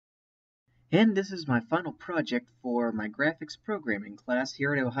And this is my final project for my graphics programming class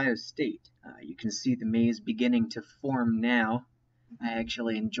here at Ohio State. You can see the maze beginning to form now. I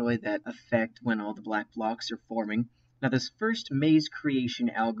actually enjoy that effect when all the black blocks are forming. Now this first maze creation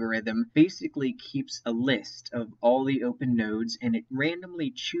algorithm basically keeps a list of all the open nodes, and it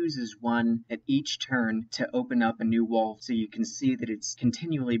randomly chooses one at each turn to open up a new wall, so you can see that it's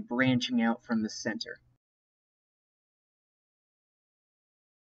continually branching out from the center.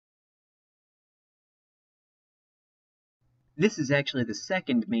 This is actually the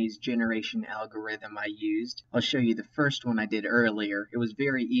second maze generation algorithm I used. I'll show you the first one I did earlier. It was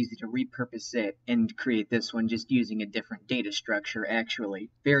very easy to repurpose it and create this one just using a different data structure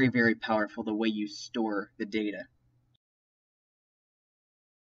actually. Very, very powerful the way you store the data.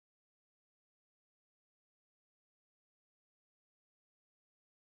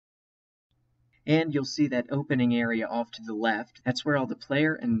 And you'll see that opening area off to the left. That's where all the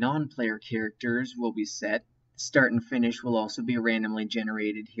player and non-player characters will be set. Start and finish will also be randomly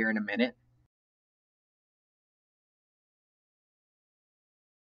generated here in a minute.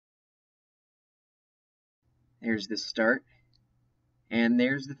 There's the start, and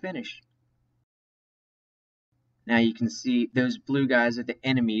there's the finish. Now you can see those blue guys are the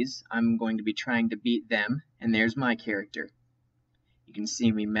enemies. I'm going to be trying to beat them, and there's my character. You can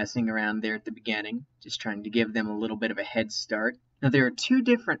see me messing around there at the beginning, just trying to give them a little bit of a head start. Now there are two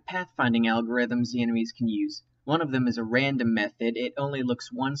different pathfinding algorithms the enemies can use. One of them is a random method. It only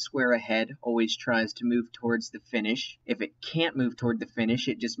looks one square ahead, always tries to move towards the finish. If it can't move toward the finish,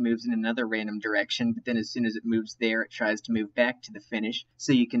 it just moves in another random direction, but then as soon as it moves there, it tries to move back to the finish.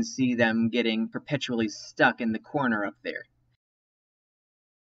 So you can see them getting perpetually stuck in the corner up there.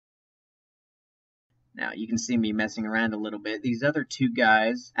 Now, you can see me messing around a little bit. These other two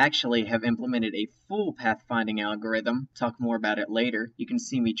guys actually have implemented a full pathfinding algorithm. Talk more about it later. You can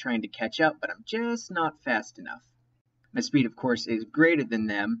see me trying to catch up, but I'm just not fast enough. My speed, of course, is greater than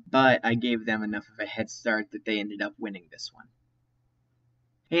them, but I gave them enough of a head start that they ended up winning this one.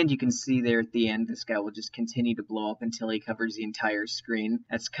 And you can see there at the end, this guy will just continue to blow up until he covers the entire screen.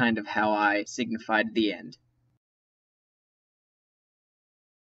 That's kind of how I signified the end.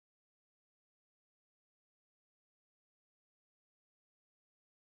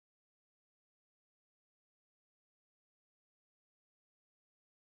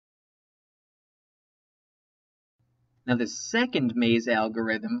 Now the second maze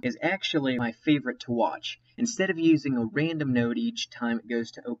algorithm is actually my favorite to watch. Instead of using a random node each time it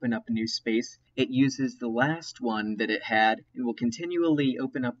goes to open up a new space, it uses the last one that it had and will continually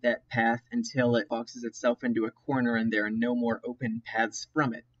open up that path until it boxes itself into a corner and there are no more open paths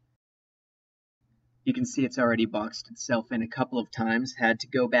from it. You can see it's already boxed itself in a couple of times, had to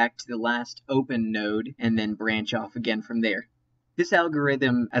go back to the last open node and then branch off again from there. This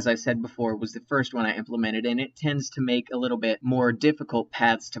algorithm, as I said before, was the first one I implemented, and it tends to make a little bit more difficult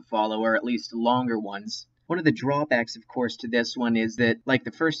paths to follow, or at least longer ones. One of the drawbacks, of course, to this one is that, like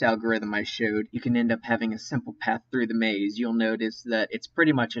the first algorithm I showed, you can end up having a simple path through the maze. You'll notice that it's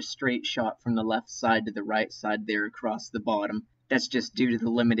pretty much a straight shot from the left side to the right side there across the bottom. That's just due to the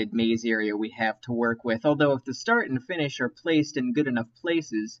limited maze area we have to work with, although if the start and finish are placed in good enough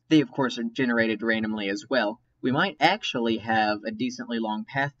places, they of course are generated randomly as well. We might actually have a decently long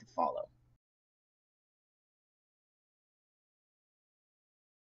path to follow.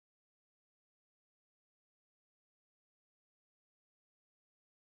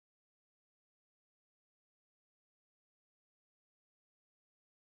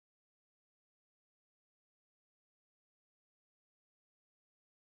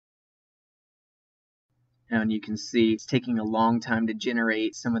 And you can see it's taking a long time to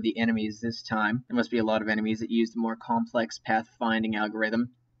generate some of the enemies this time. There must be a lot of enemies that use the more complex pathfinding algorithm.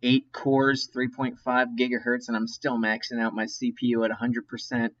 8 cores, 3.5 gigahertz, and I'm still maxing out my CPU at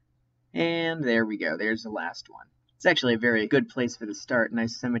 100%. And there we go, there's the last one. It's actually a very good place for the start,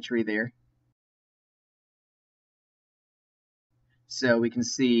 nice symmetry there. So we can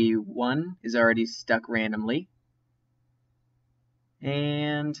see one is already stuck randomly.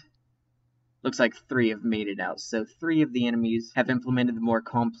 And looks like 3 have made it out. So 3 of the enemies have implemented the more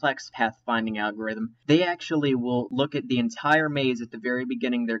complex pathfinding algorithm. They actually will look at the entire maze at the very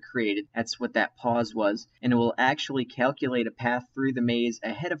beginning they're created. That's what that pause was. And it will actually calculate a path through the maze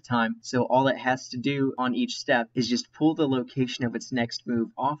ahead of time. So all it has to do on each step is just pull the location of its next move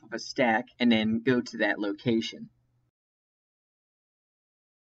off of a stack and then go to that location.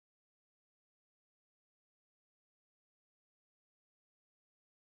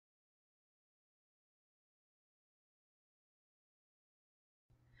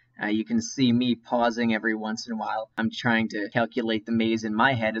 You can see me pausing every once in a while. I'm trying to calculate the maze in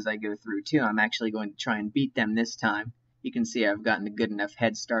my head as I go through too. I'm actually going to try and beat them this time. You can see I've gotten a good enough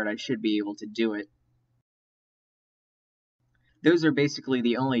head start. I should be able to do it. Those are basically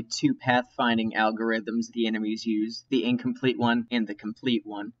the only two pathfinding algorithms the enemies use, the incomplete one and the complete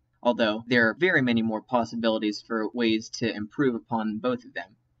one, although there are very many more possibilities for ways to improve upon both of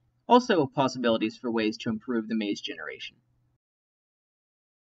them. Also possibilities for ways to improve the maze generation.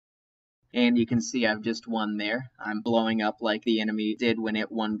 And you can see I've just won there. I'm blowing up like the enemy did when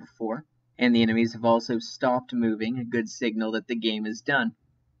it won before. And the enemies have also stopped moving, a good signal that the game is done.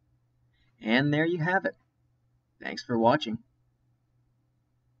 And there you have it. Thanks for watching.